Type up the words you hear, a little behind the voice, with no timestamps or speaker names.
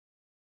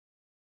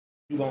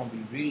You gonna be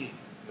big.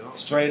 Yep.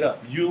 Straight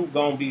up. You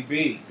gonna be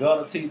big.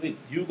 Gutta TV.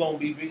 You gonna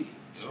be big.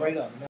 Straight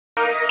up. Man.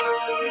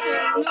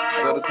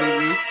 Gutta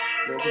TV.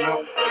 And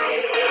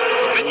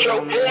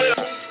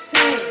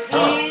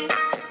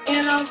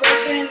I'm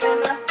rapping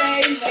and I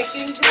stay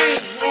making green,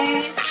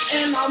 man.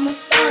 And I'm a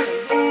stunner,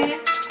 man.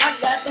 I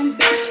got them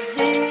bitches,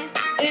 man.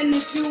 And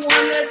if you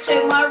wanna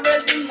check my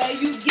resume,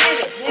 you get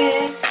it,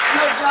 man.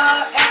 No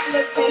job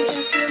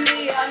application, feel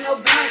me, I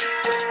know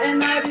banks. And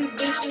all these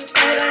bitches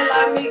say they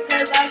like me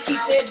cause I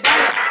keep it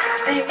bank.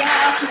 And yeah,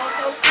 I smoke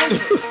so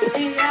stupid.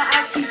 And yeah,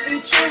 I keep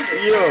it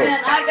true.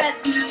 And I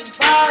got these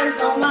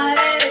bars on my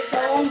ass, so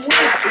I'm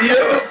with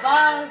it. The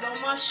bars on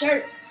my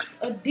shirt.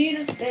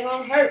 Adidas, they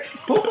gon' hurt.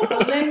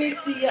 But let me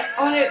see you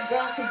on it,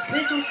 bro, cause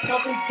bitch, I'm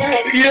smoking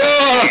dirt. He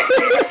going.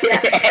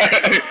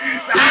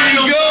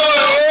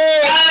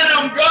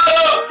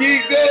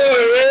 Keep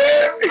going,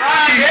 man. Keep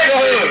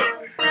going.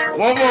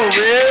 One more,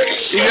 man.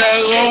 You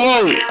got one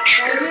more.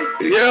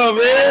 Yeah,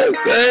 man.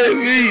 Save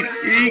me.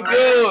 Keep going. I'm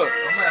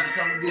gonna have to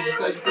come and get you,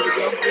 take you to the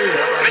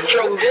government.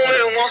 Metro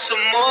Boomin want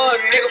some more,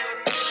 nigga.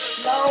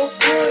 No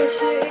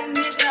bullshit,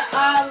 nigga, I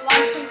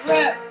like to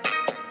rap.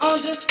 I'm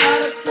just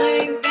tired of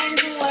playing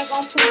games, you ain't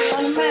gon' put me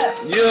on the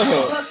map.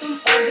 Got them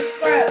other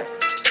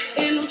scraps,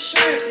 and them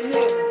shirt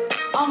niggas.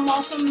 I'm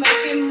also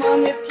making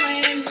money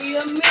playing me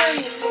a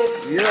million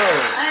niggas.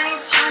 I ain't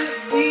tryna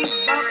be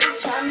broke, I'm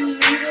tryna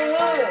leave the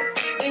hood.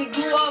 And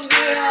grew up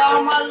here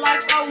all my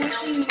life, I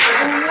wish a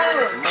nigga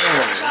would.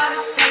 Try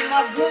to take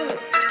my goods,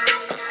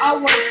 I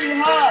work too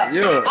hard.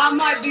 I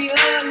might be a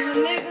little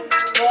nigga,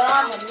 but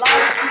I'm a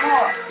lot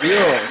smart.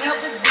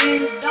 Never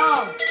been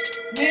dumb,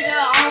 nigga,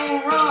 I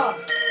don't run.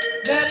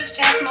 Better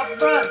ask my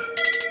brother,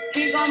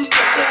 he gon' make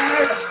it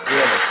hurt.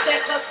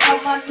 Check up on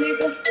my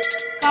nigga,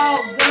 call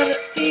Gutta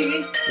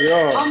TV.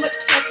 I'ma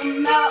check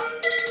him out.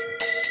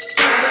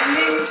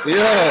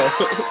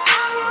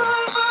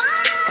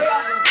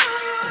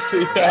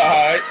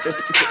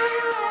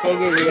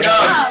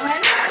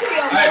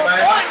 Hey, man.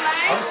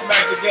 I'm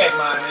smack the gate,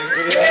 my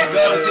nigga.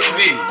 Gutta TV.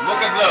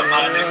 Look us up,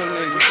 my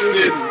nigga. What you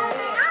do?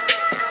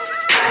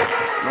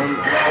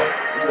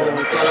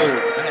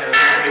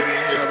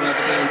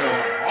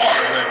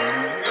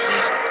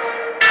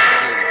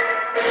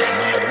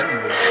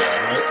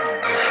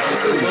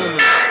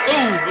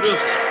 For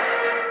this.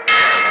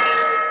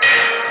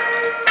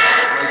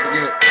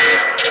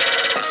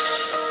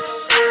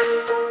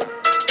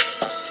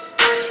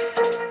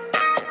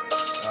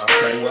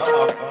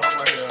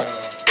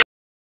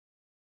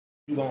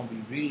 You gonna be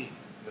big.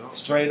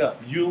 Straight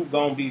up. You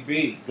gonna be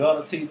big.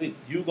 Gutta TV.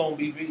 You gonna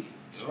be big.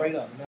 Straight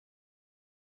up. Man.